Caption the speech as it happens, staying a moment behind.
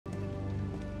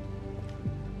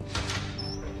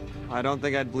I don't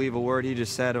think I'd believe a word he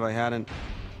just said if I hadn't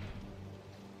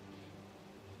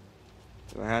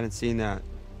seen that.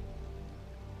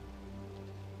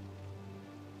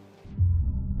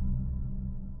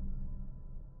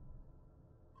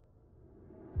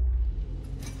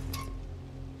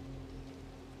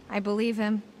 I believe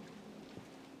him.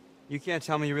 You can't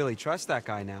tell me you really trust that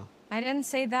guy now. I didn't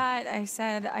say that. I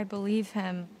said I believe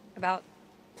him about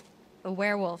the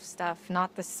werewolf stuff,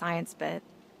 not the science bit.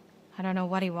 I don't know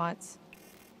what he wants.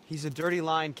 He's a dirty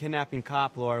lying kidnapping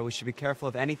cop, Laura. We should be careful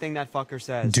of anything that fucker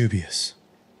says. Dubious.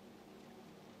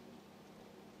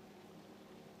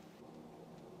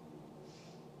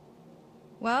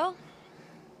 Well,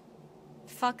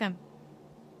 fuck him.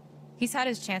 He's had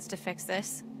his chance to fix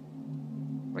this.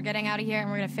 We're getting out of here and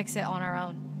we're gonna fix it on our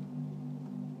own.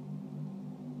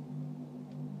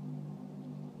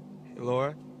 Hey,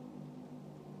 Laura?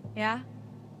 Yeah?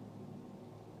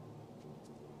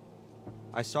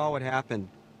 I saw what happened.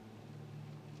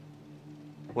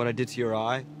 What I did to your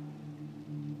eye.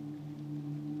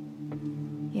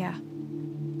 Yeah.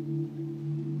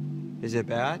 Is it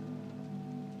bad?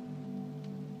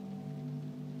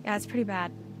 Yeah, it's pretty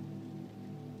bad.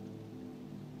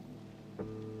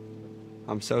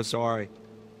 I'm so sorry.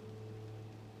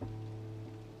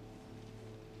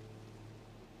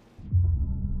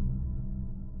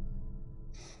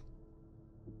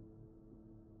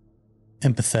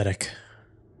 Empathetic.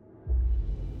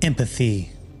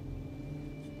 Empathy.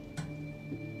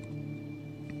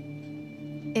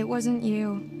 It wasn't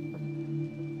you.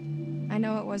 I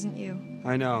know it wasn't you.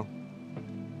 I know.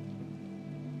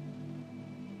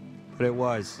 But it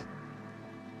was.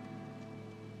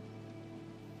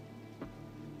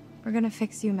 We're gonna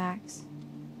fix you, Max.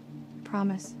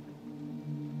 Promise.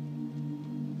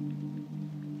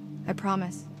 I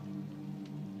promise.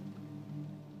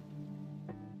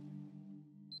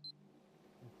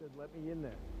 He said, let me in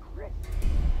there. Chris!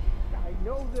 I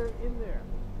know they're in there.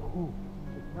 Who?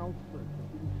 The counselors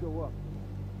that didn't show up.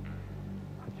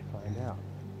 How'd you find out?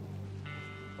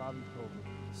 Bobby told me.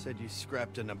 Said you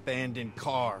scrapped an abandoned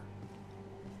car.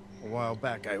 A while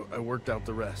back, I worked out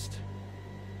the rest.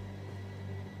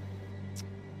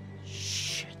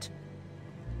 Shit.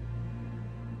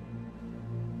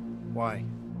 Why?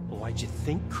 Why'd you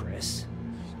think, Chris?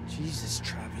 Jesus,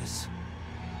 Travis.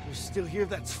 You're still here?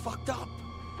 That's fucked up.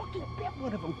 Fucking bet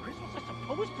one of them, Chris. What was I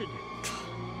supposed to do?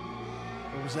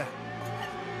 What was that?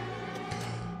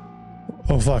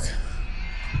 Oh, fuck.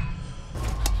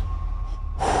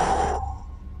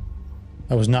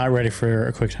 I was not ready for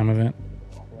a quick time event.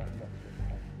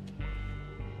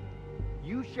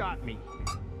 You shot me.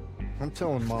 I'm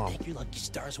telling Mom. Thank your lucky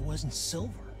stars it wasn't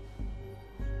silver.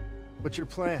 What's your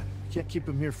plan? You can't keep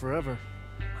him here forever.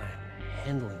 I'm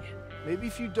handling it. Maybe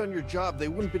if you'd done your job, they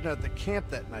wouldn't have been at the camp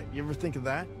that night. You ever think of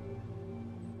that?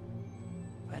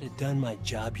 If I'd have done my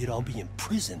job, you'd all be in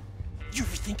prison. You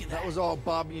ever think of that? That was all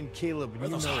Bobby and Caleb, and Or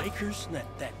you those know it. hikers and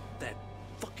that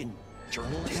fucking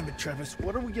journalist. Damn it, Travis.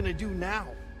 What are we gonna do now?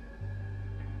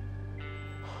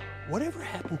 Whatever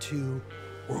happened to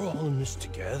we're all in this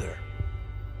together?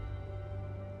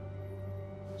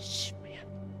 Shh, man.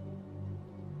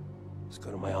 Let's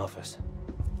go to my office.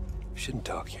 We shouldn't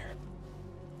talk here.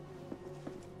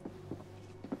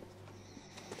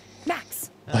 Max!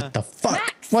 What the fuck?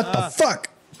 Max! What the fuck?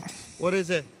 What is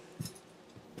it?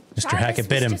 Mr. Travis Hackett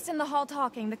bit was him. just in the hall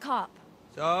talking, the cop.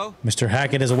 So? Mr.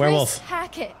 Hackett is a Chris werewolf.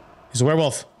 Hackett. He's a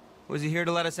werewolf. Was he here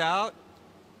to let us out?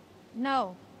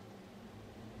 No.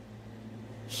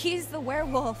 He's the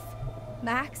werewolf,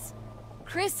 Max.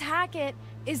 Chris Hackett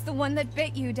is the one that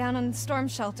bit you down on the storm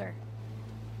shelter.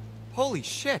 Holy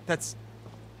shit, that's...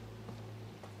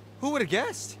 Who would have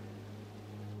guessed?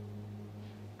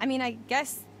 I mean, I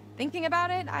guess thinking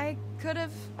about it, I could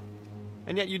have...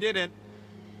 And yet you didn't.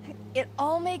 It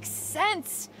all makes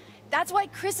sense. That's why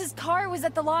Chris's car was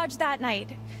at the lodge that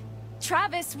night.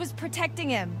 Travis was protecting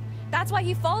him. That's why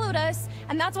he followed us,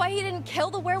 and that's why he didn't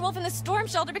kill the werewolf in the storm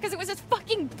shelter, because it was his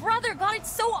fucking brother. God,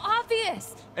 it's so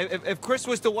obvious. If Chris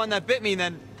was the one that bit me,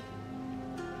 then...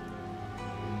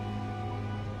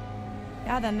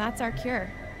 Yeah, then that's our cure.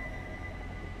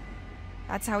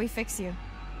 That's how we fix you.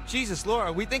 Jesus, Laura,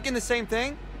 are we thinking the same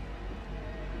thing?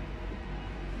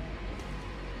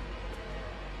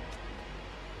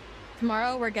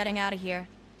 Tomorrow, we're getting out of here.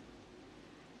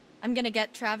 I'm gonna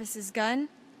get Travis's gun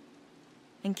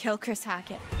and kill Chris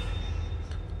Hackett.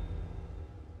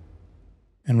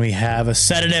 And we have a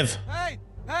sedative. Hey!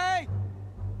 Hey!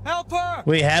 Help her!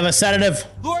 We have a sedative.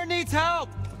 Laura needs help!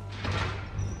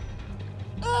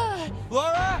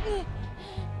 Laura?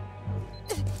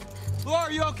 Laura,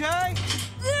 are you okay?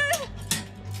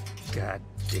 God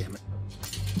damn it.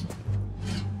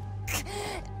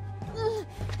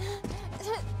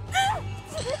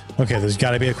 Okay, there's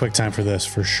got to be a quick time for this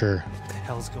for sure. What the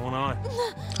hell's going on?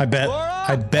 I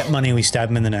bet money we stab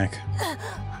him in the neck.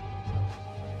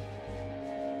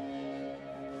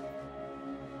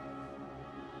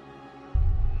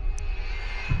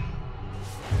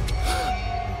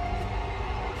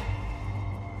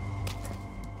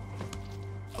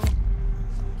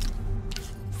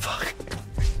 Fuck.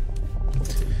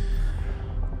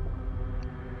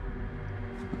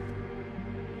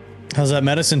 How's that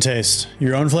medicine taste?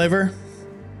 Your own flavor?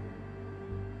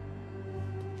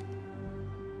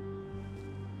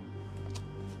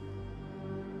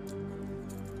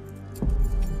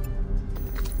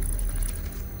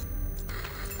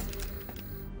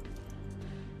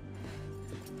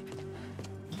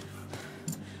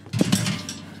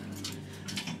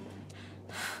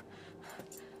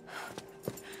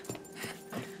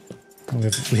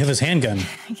 We have his handgun.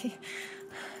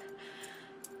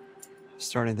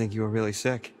 Starting to think you were really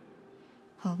sick.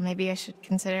 Well, maybe I should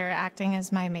consider acting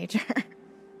as my major.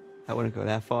 I wouldn't go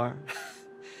that far.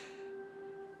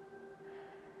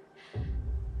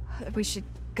 We should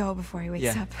go before he wakes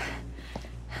Yeah. up.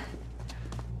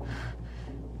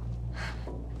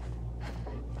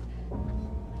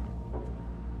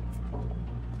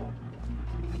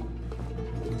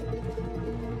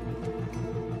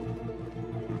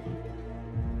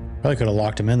 Probably could have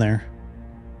locked him in there.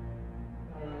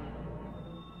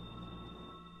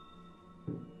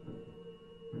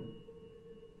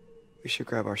 We should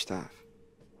grab our stuff.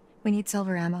 We need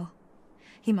silver ammo.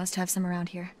 He must have some around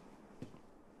here.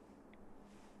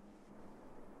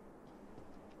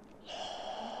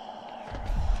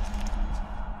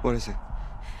 What is it?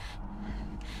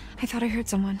 I thought I heard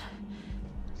someone.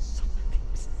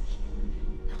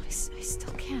 No, I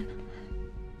still can.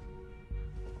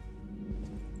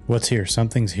 What's here?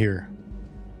 Something's here.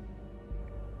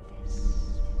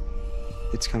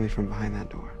 It's coming from behind that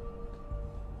door.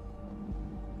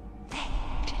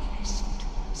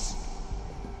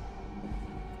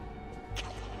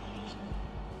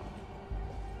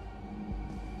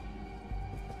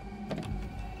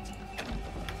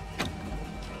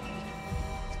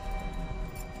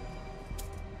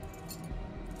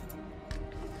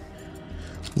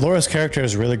 Laura's character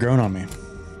has really grown on me.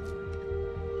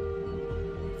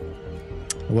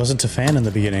 I wasn't a fan in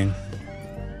the beginning.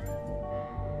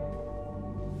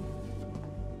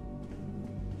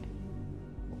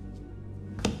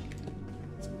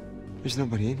 There's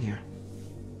nobody in here.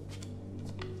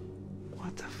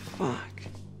 What the fuck?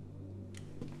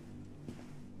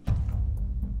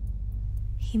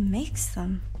 He makes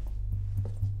them.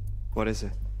 What is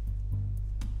it?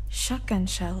 Shotgun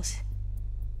shells.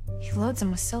 He loads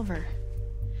them with silver.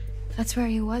 That's where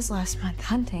he was last month,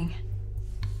 hunting.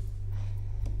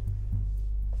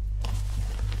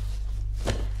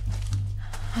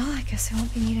 Well, I guess I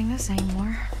won't be needing this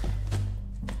anymore.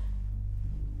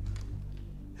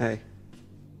 Hey,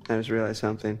 I just realized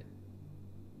something.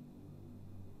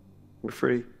 We're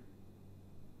free.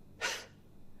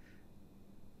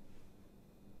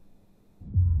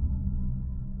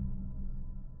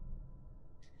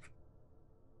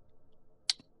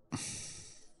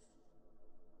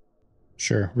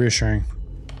 Sure, reassuring.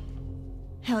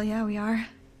 Hell yeah, we are.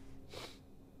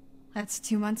 That's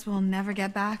 2 months we'll never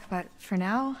get back, but for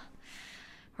now,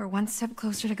 we're one step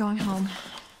closer to going home.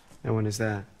 And when is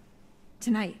that?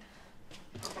 Tonight.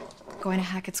 Going to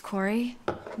Hackett's Quarry,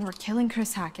 and we're killing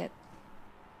Chris Hackett.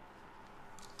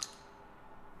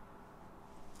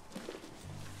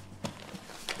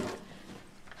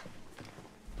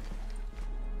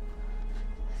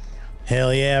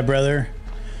 Hell yeah, brother.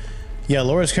 Yeah,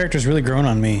 Laura's character's really grown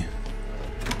on me.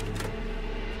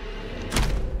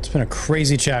 It's been a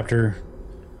crazy chapter.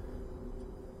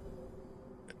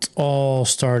 It's all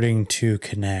starting to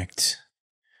connect.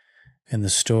 And the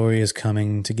story is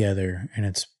coming together, and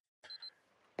it's...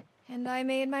 And I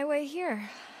made my way here,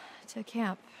 to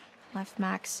camp. Left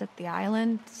Max at the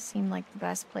island. Seemed like the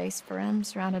best place for him,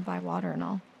 surrounded by water and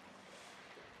all.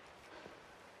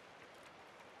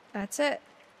 That's it.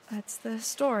 That's the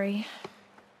story.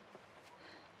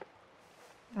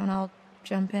 Don't all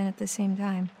jump in at the same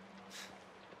time.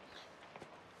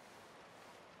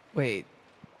 Wait,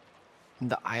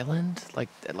 the island?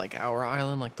 Like our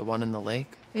island, like the one in the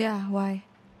lake? Yeah, why?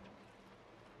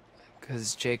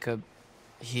 Because Jacob,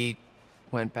 he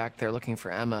went back there looking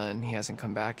for Emma and he hasn't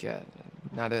come back yet.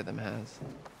 Neither of them has.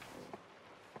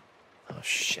 Oh,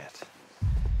 shit.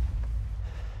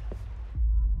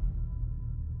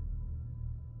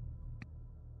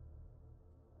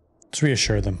 Let's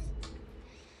reassure them.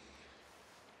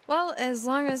 Well, as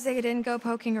long as they didn't go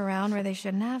poking around where they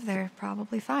shouldn't have, they're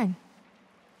probably fine.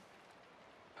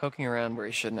 poking around where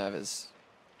he shouldn't have is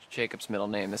Jacob's middle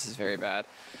name. This is very bad.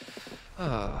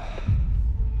 Oh.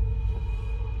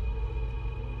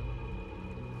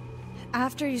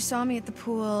 After you saw me at the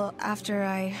pool, after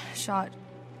I shot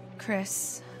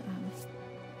Chris,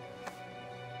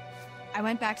 I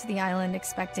went back to the island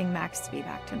expecting Max to be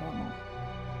back to normal.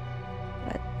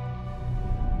 But...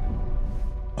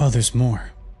 Oh, there's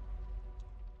more.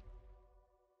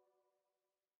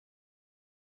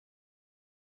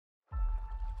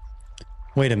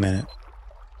 Wait a minute.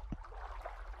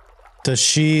 Does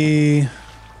she...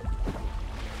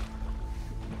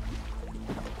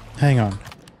 Hang on.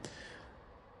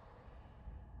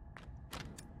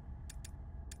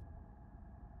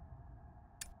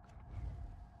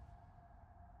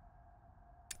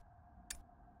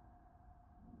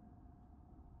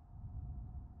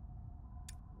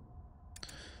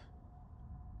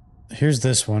 Here's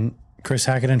this one. Chris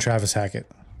Hackett and Travis Hackett.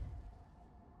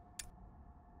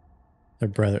 Their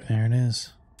brother. There it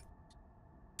is.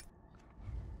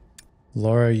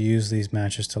 Laura used these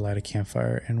matches to light a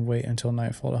campfire and wait until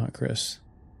nightfall to hunt Chris.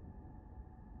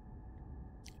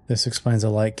 This explains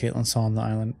the light Kaitlyn saw on the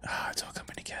island. It's all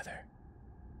coming together.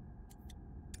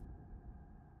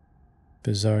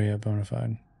 Bizarria bona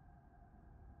fide.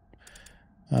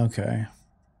 Okay.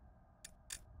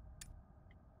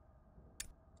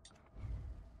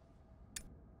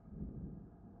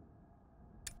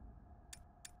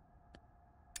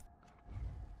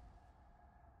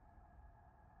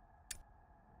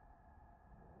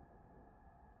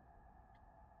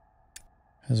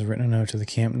 Has written a note to the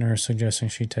camp nurse suggesting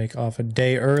she take off a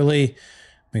day early.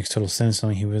 Makes total sense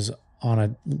knowing he was on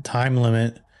a time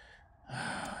limit.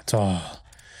 It's all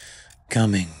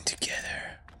coming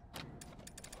together.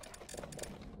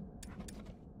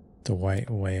 The white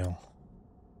whale.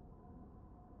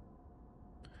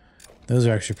 Those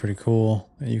are actually pretty cool.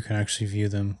 You can actually view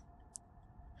them.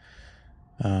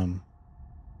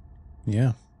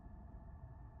 Yeah.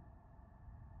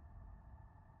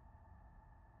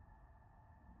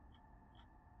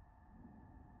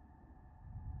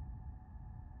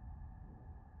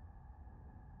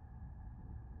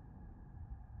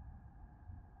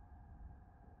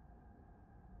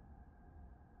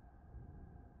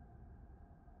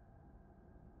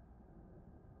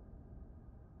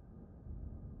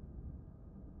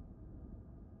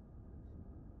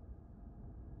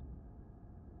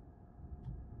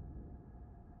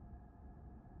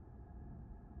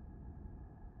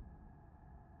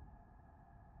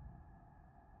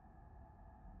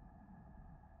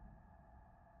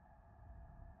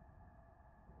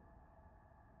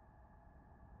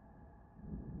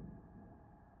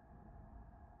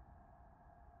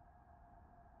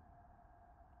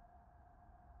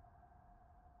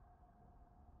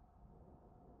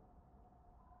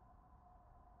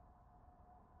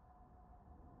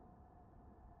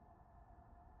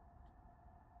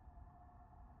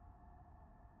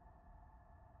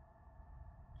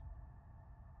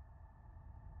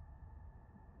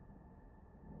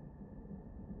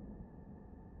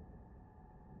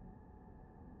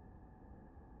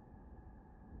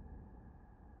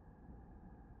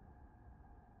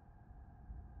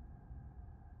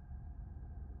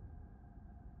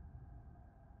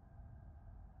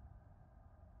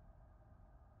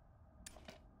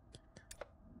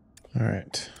 All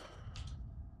right.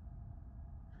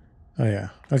 Oh, yeah.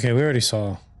 Okay, we already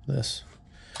saw this.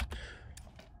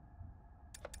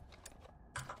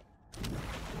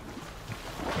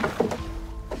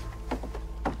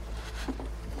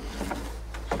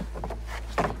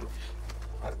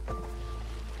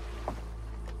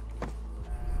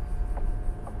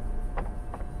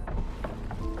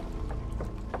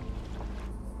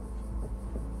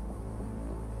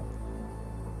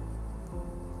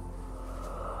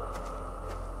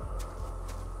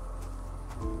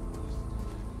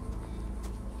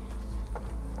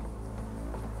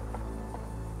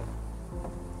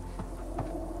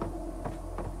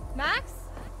 Max?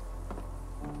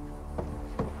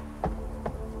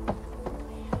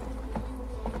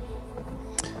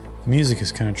 The music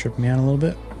is kind of tripping me out a little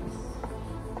bit.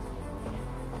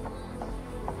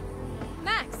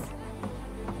 Max?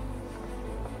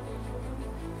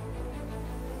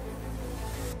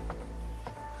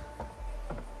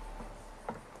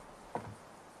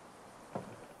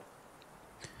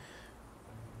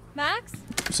 Max?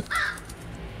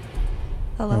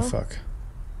 Hello? Oh, fuck.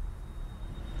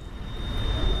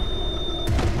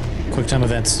 Quick time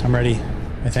events. I'm ready,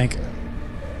 I think.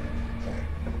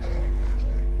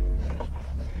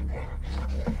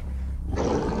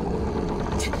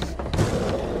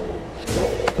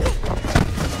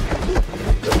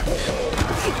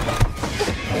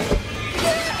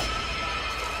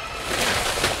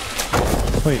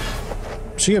 Wait,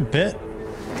 she got bit? I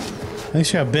think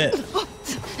she got bit.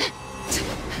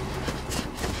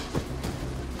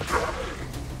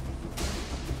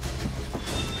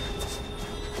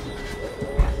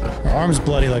 Her arm's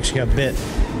bloody like she got bit.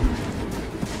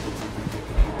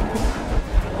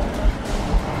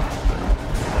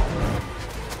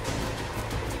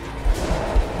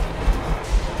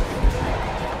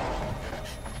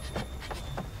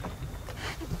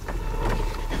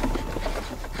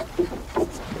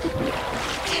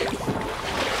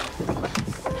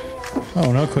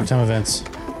 Oh, no quick time events.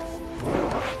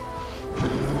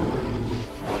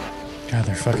 God,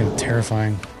 they're fucking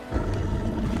terrifying.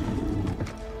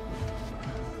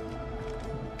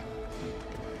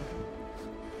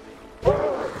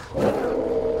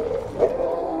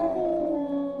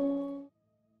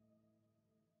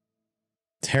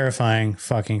 Terrifying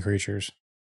fucking creatures.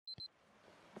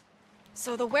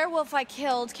 So the werewolf I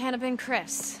killed can't have been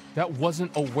Chris. That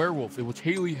wasn't a werewolf. It was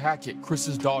Haley Hackett,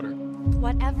 Chris's daughter.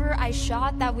 Whatever I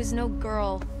shot, that was no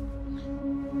girl.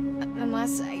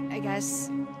 Unless, I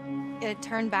guess, it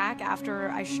turned back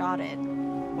after I shot it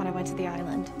when I went to the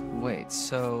island. Wait,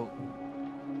 so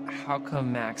how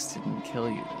come Max didn't kill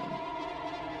you then?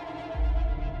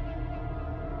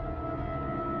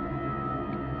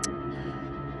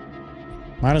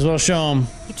 Might as well show him.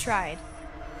 He tried.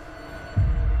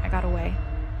 I got away.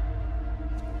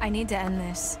 I need to end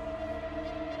this.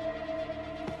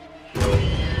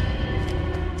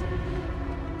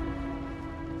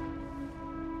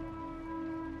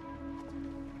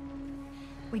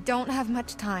 We don't have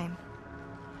much time.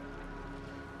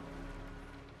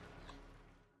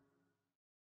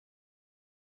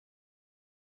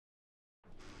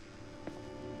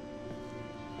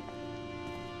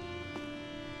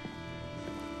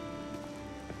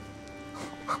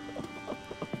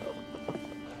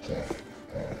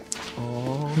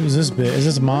 Who's this bit? Is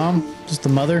this mom? Just the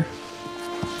mother?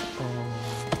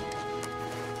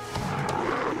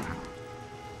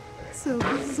 So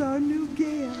this is our new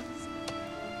guest.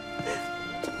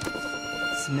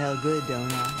 Smell good,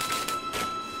 don't I?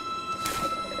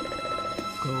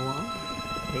 Go on,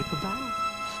 take a bite.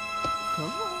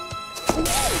 Come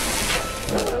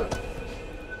on.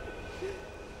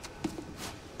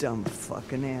 Dumb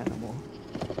fucking animal.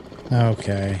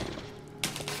 Okay.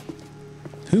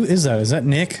 Who is that? Is that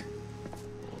Nick?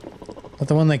 Is that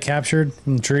the one they captured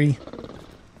from the tree?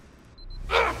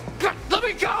 God, let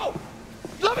me go!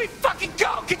 Let me fucking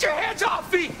go! Get your hands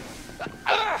off me!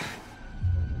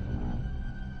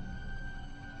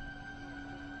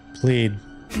 Plead.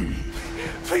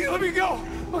 Please let me go!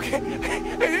 Okay, I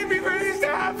didn't mean for this to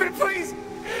happen, please!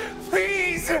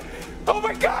 Please! Oh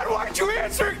my God, why aren't you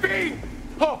answering me?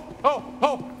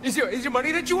 Oh, is your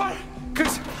money that you want?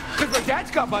 Cause my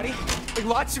dad's got money. Like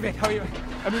lots of it. I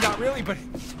mean, not really, but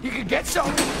you can get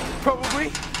some, probably.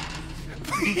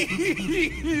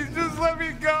 Please, just let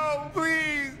me go,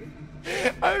 please.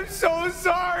 I'm so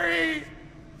sorry.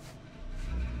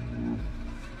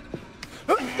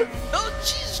 Oh,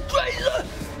 Jesus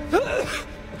Christ.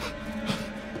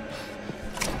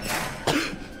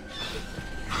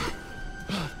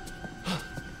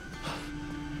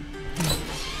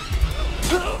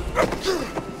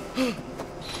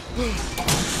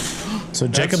 So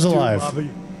Jacob's alive.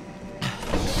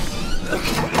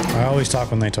 I always talk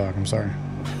when they talk, I'm sorry.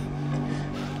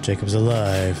 Jacob's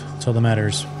alive. That's all that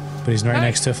matters. But he's right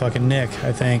next to fucking Nick,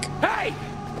 I think. Hey!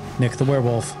 Nick the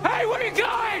werewolf. Hey, where are you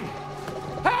going?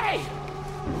 Hey!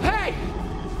 Hey!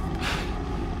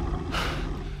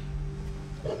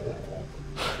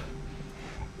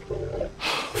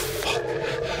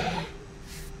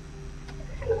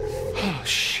 Oh,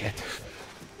 shit.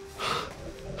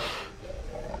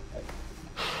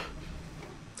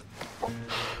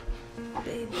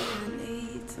 Baby, I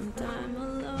need some time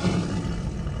alone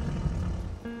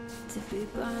to be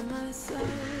by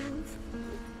myself.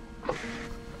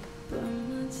 By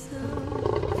myself.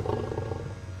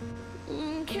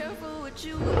 Careful what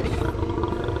you wish for.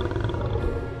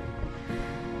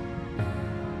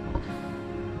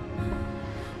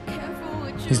 Careful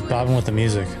what you He's bobbing with the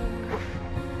music.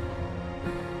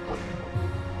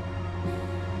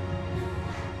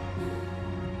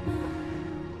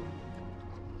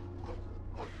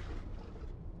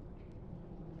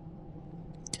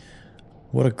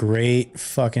 What a great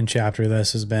fucking chapter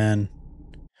this has been.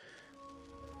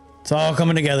 It's all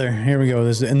coming together. Here we go.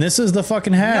 This is the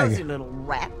fucking hag. Nosy little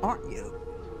rat, aren't you?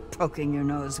 Poking your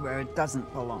nose where it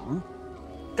doesn't belong.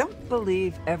 Don't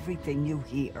believe everything you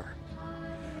hear.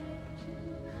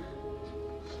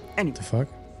 Anyway, The fuck?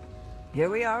 here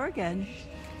we are again.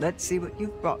 Let's see what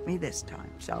you've brought me this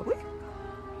time, shall we?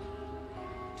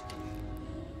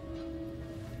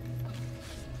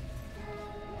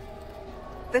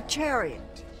 The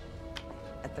chariot.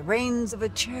 At the reins of a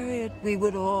chariot, we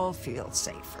would all feel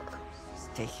safer.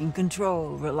 Taking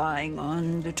control, relying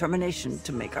on determination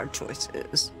to make our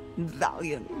choices.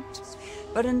 Valiant,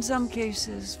 but in some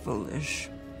cases foolish.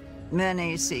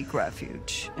 Many seek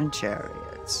refuge in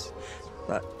chariots,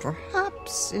 but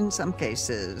perhaps in some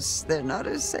cases they're not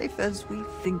as safe as we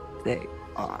think they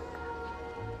are.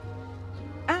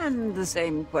 And the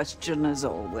same question as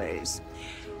always.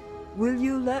 Will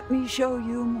you let me show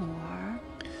you more?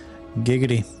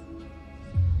 Giggity.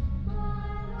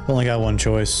 Only got one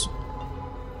choice.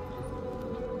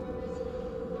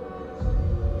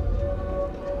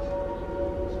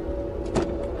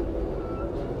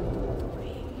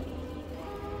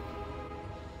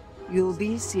 You'll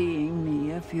be seeing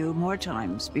me a few more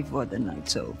times before the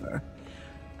night's over.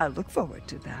 I look forward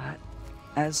to that,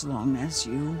 as long as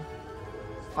you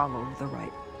follow the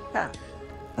right path,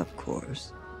 of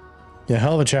course. Yeah,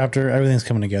 hell of a chapter. Everything's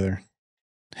coming together.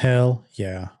 Hell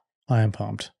yeah. I am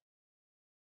pumped.